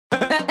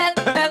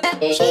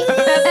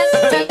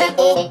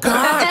Oh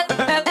God.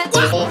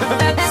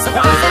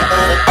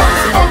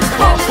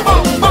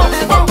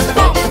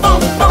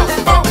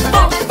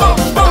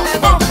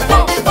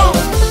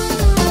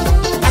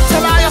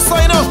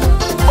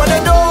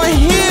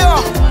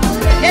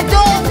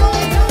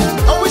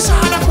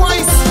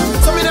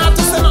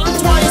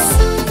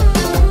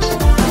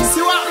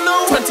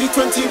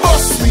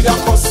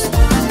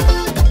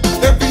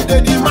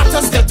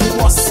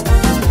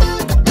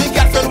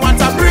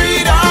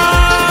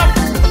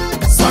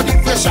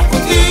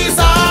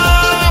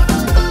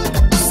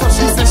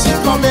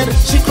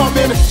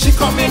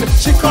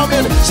 She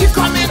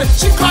coming.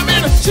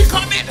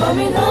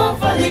 Coming home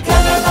for the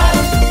carnival,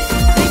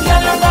 the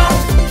carnival,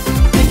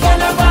 the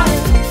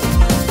carnival.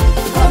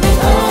 Coming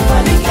home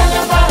for the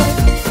carnival,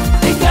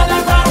 the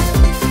carnival,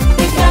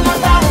 the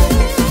carnival.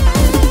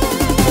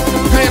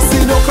 Place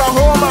in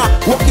Oklahoma,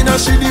 working on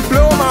she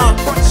diploma.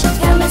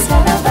 Miss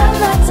Carnival,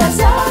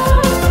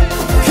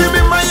 Kim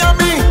in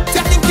Miami,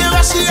 taking care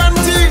of she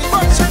auntie.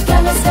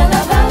 Miss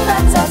Carnival,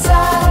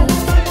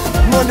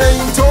 Money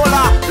in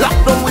Tola,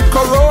 locked down with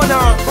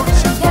Corona.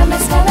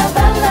 Miss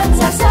Carnival,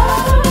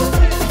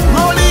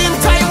 Rolling in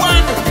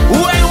Taiwan, who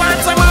ain't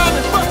want a man?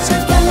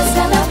 Miss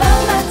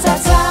Carnival,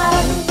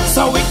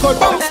 So we could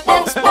bounce,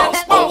 bounce,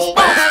 bounce, bounce,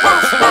 bounce,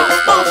 bounce,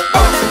 bounce, bounce,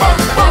 bounce,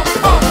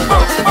 bounce, bounce,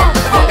 bounce, bounce.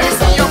 Let me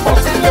see you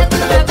bouncing left to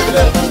left to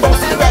left,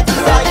 bouncing right to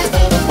right,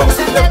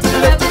 bouncing left to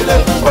left to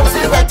left,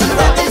 bouncing right to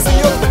right. Let me see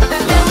you.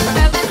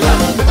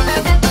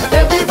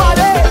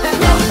 Everybody,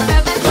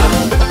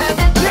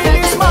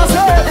 ladies must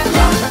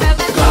say,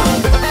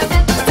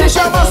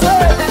 Stisha must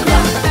say.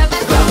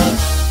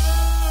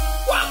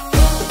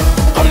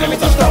 Come let me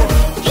touch down,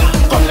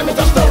 come let me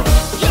touch down,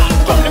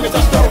 come let me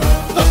touch down,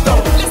 touch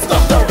down, let's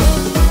touch down.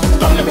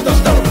 Come let me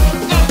touch down,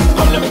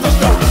 come let me touch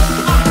down,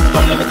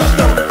 come let me touch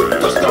down,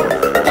 touch down,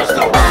 touch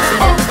down. Bounce,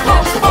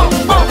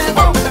 bounce, bounce, bounce, bounce,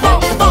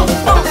 bounce, bounce,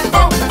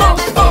 bounce, bounce,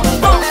 bounce, bounce,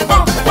 bounce,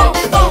 bounce,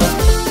 bounce, bounce.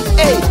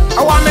 Hey,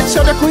 I wanna make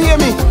sure they could hear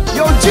me.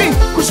 Yo, G,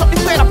 push up the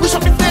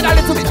fader a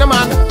little bit,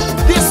 man.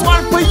 This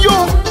one for you,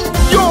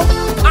 you,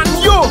 and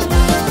you,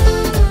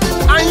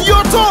 and you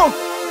too.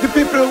 The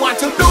people want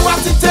to do what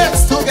it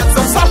takes to get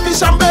some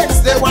selfish and bakes.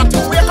 They want to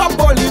wake up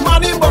early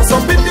morning, box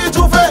up in the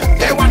juve.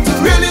 They want to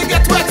really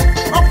get wet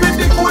up in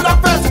the cooler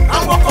fest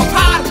and walk up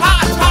hard,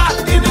 hard,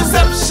 hard in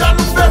Inception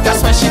fest.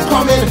 That's why she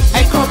coming,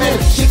 I coming,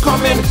 she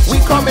coming, we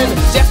coming,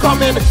 they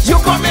coming, you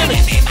coming.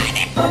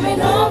 coming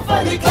home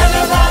for the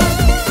carnival,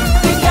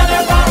 the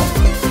carnival,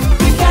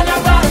 the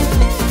carnival.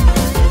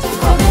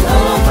 Coming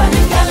home for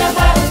the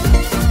carnival,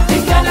 the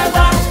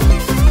carnival,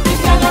 the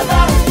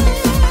carnival.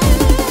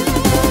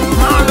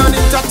 Marlon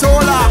in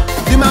Tatola,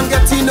 the man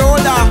getting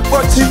older,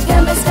 but he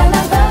Miss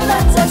Carnival,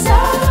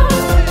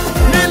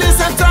 Millie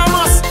St.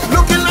 Thomas,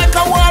 looking like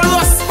a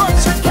walrus, but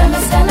she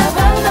Miss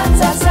Carnival,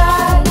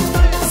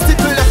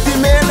 still left the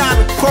mainland,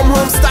 come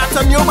home start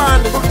a new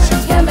band.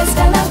 Miss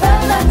Carnival,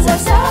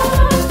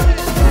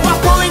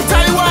 Wapo in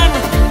Taiwan,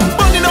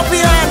 burning up the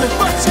hand,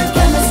 but she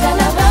Miss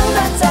Carnival,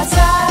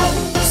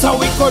 so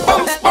we could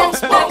bounce,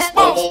 bounce, bounce,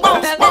 bounce,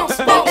 bounce, bounce, bounce,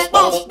 bounce,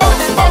 bounce,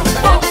 bounce,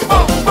 bounce,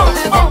 bounce,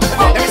 bounce, bounce.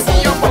 Let me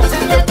see you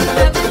bouncing left to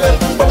left to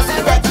left,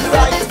 bouncing right to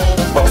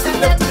right,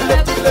 bouncing left to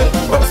left to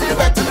left, bouncing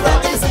right to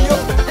right. Let me see you.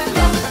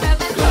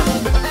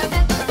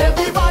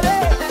 Everybody,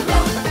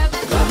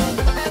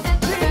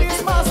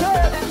 ladies must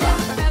say,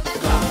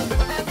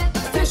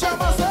 Stisha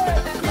must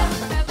say.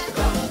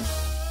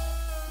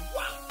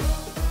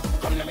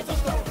 Come let me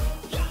touch down,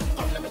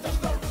 come let me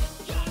touch down,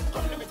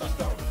 come let me touch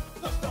down,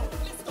 touch down,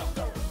 let's touch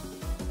down.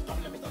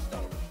 Come let me touch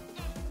down,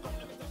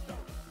 come let me touch down.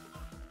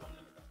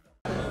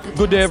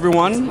 Good day,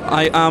 everyone.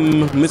 I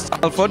am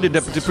Mr. Alford, the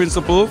Deputy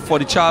Principal for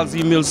the Charles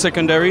E. Mills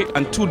Secondary,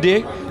 and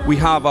today we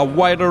have a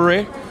wide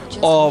array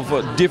of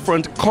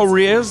different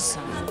careers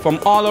from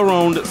all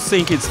around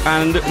St. Kitts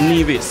and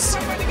Nevis.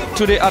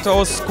 Today at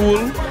our school,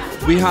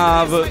 we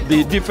have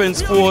the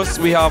Defense Force,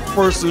 we have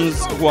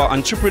persons who are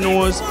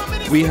entrepreneurs,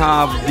 we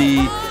have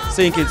the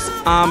St. Kitts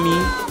Army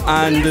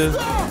and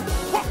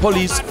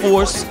Police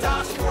Force,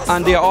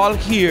 and they are all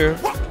here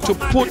to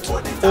put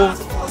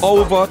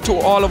over to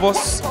all of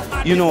us,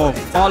 you know,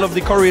 all of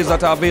the careers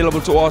that are available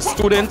to our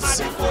students.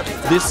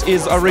 This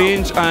is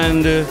arranged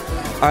and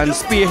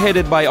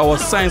spearheaded by our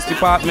science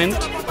department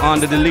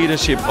under the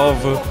leadership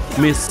of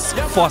Miss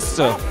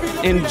Foster.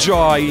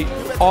 Enjoy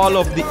all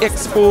of the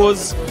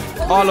expos,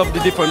 all of the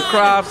different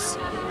crafts,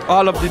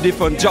 all of the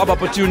different job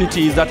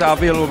opportunities that are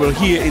available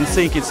here in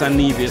St. Kitts and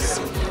Nevis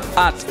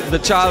at the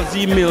Charles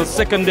E. Mills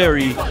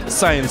Secondary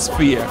Science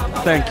Fair.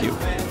 Thank you.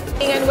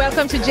 And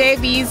welcome to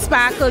JB's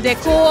Sparkle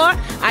Decor.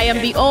 I am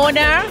the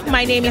owner.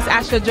 My name is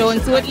Asha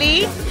Jones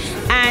Woodley,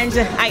 and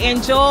I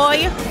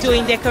enjoy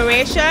doing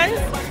decorations.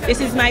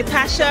 This is my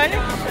passion.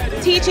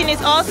 Teaching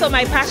is also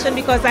my passion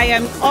because I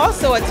am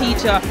also a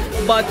teacher,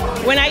 but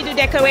when I do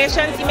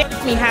decorations, it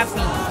makes me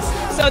happy.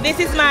 So this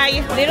is my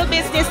little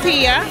business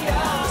here.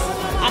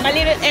 I'm a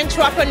little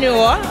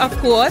entrepreneur, of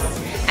course,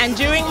 and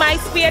during my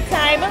spare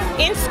time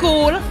in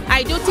school,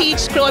 I do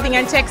teach clothing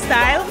and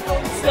textile.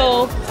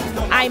 So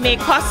I make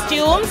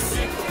costumes.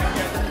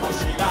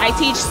 I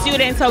teach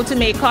students how to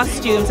make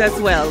costumes as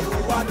well.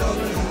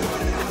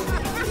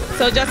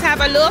 So just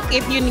have a look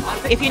if you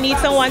need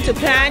someone to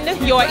plan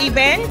your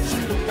event,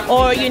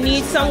 or you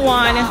need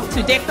someone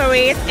to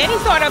decorate any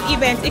sort of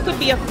event. It could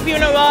be a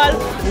funeral,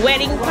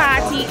 wedding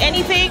party,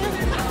 anything.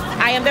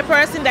 I am the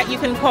person that you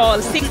can call,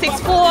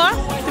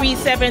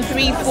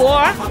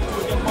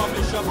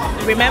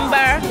 664-3734.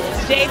 Remember,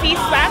 JB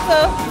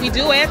Sparkle, we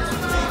do it.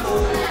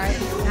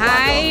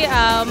 Hi,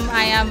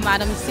 I am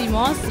Madam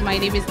Simos. My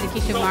name is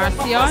Nikisha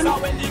Marcion.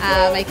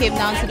 I came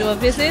down to do a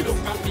visit.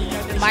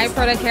 My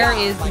product here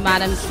is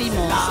Madam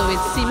Simos. So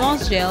it's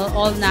Simos gel,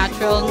 all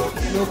natural,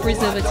 no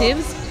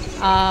preservatives.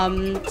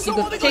 You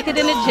could take it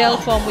in a gel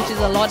form, which is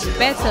a lot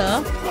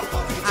better,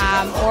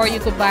 or you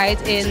could buy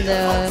it in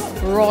the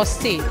raw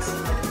state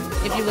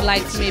if you would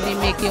like to maybe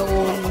make your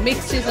own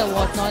mixes or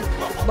whatnot.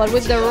 But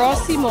with the raw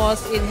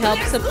Simos, it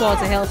helps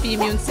support a healthy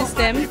immune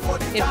system.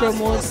 It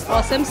promotes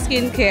awesome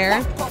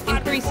skincare,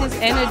 increases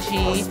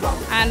energy,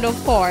 and of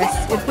course,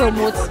 it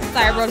promotes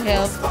thyroid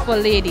health for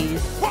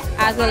ladies.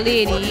 As a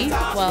lady,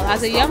 well,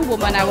 as a young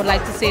woman, I would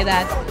like to say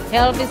that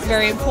health is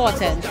very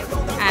important.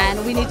 And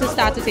we need to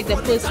start to take the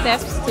first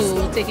steps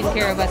to taking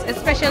care of us,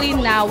 especially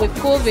now with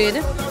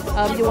COVID.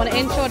 You want to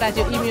ensure that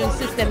your immune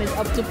system is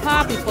up to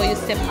par before you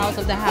step out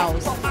of the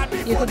house.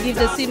 You could give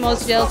the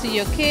Simos gel to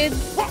your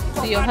kids,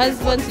 to your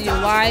husband, to your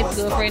wife,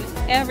 girlfriend,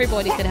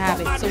 everybody could have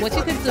it. So what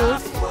you could do,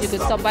 you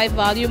could stop by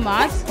Value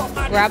Mart,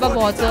 grab a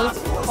bottle,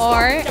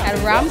 or at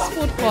Ram's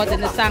Food Court in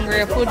the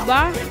Sangria Food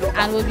Bar,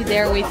 and we'll be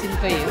there waiting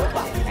for you.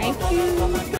 Thank you.